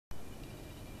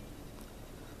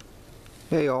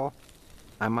Hey y'all,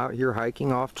 I'm out here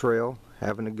hiking off trail,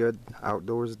 having a good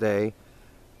outdoors day,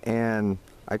 and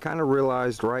I kind of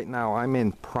realized right now I'm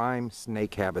in prime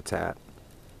snake habitat.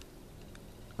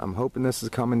 I'm hoping this is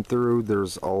coming through.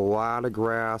 There's a lot of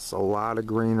grass, a lot of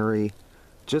greenery,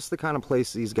 just the kind of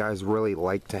place these guys really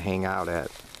like to hang out at.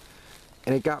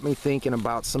 And it got me thinking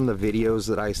about some of the videos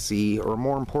that I see, or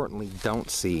more importantly don't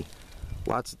see.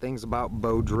 Lots of things about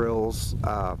bow drills,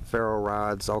 ferro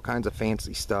rods, all kinds of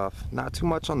fancy stuff. Not too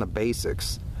much on the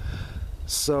basics.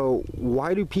 So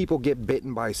why do people get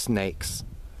bitten by snakes?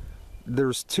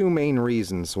 There's two main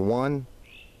reasons. One,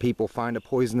 people find a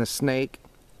poisonous snake,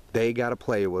 they gotta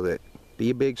play with it.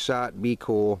 Be a big shot, be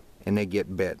cool, and they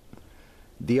get bit.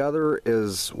 The other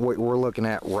is what we're looking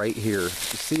at right here. You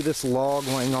see this log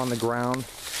laying on the ground?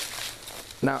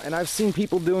 Now, and I've seen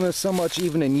people doing this so much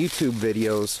even in YouTube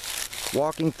videos,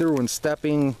 walking through and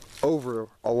stepping over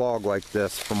a log like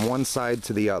this from one side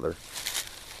to the other.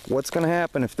 What's going to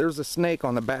happen if there's a snake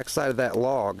on the back side of that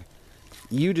log?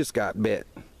 You just got bit,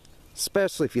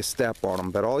 especially if you step on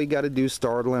them. But all you got to do is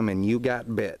startle them and you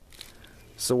got bit.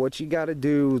 So what you got to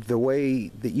do, the way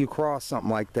that you cross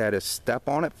something like that, is step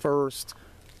on it first,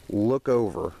 look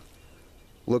over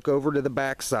to the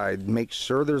back side, make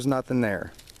sure there's nothing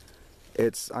there.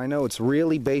 I know it's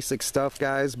really basic stuff,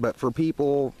 guys, but for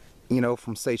people, you know,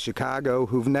 from say Chicago,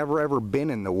 who've never ever been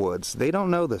in the woods, they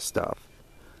don't know this stuff.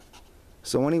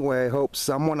 So anyway, I hope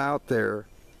someone out there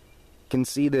can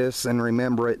see this and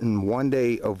remember it and one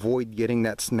day avoid getting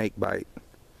that snake bite.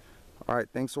 Alright,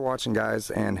 thanks for watching, guys,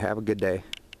 and have a good day.